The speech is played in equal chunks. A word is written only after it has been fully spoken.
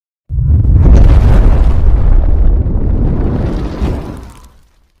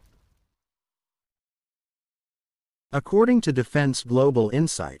According to Defense Global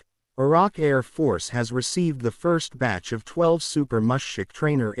Insight, Iraq Air Force has received the first batch of 12 Super Mushshak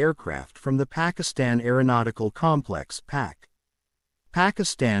trainer aircraft from the Pakistan Aeronautical Complex (PAC).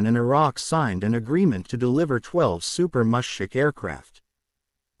 Pakistan and Iraq signed an agreement to deliver 12 Super Mushshak aircraft.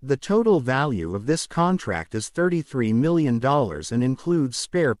 The total value of this contract is $33 million and includes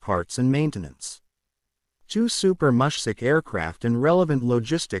spare parts and maintenance. 2 Super Mushshak aircraft and relevant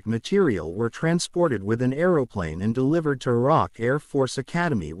logistic material were transported with an aeroplane and delivered to Iraq Air Force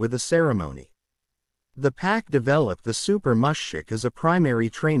Academy with a ceremony. The PAC developed the Super Mushshak as a primary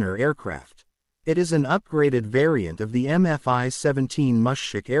trainer aircraft. It is an upgraded variant of the MFI-17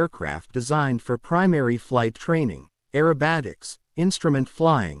 Mushshak aircraft designed for primary flight training, aerobatics, instrument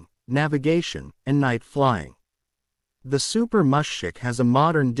flying, navigation, and night flying. The Super Mushshak has a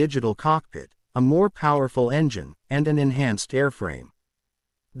modern digital cockpit, a more powerful engine, and an enhanced airframe.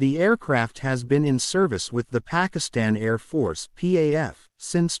 The aircraft has been in service with the Pakistan Air Force (PAF)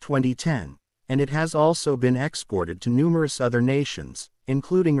 since 2010, and it has also been exported to numerous other nations,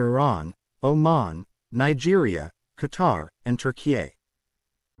 including Iran, Oman, Nigeria, Qatar, and Turkey.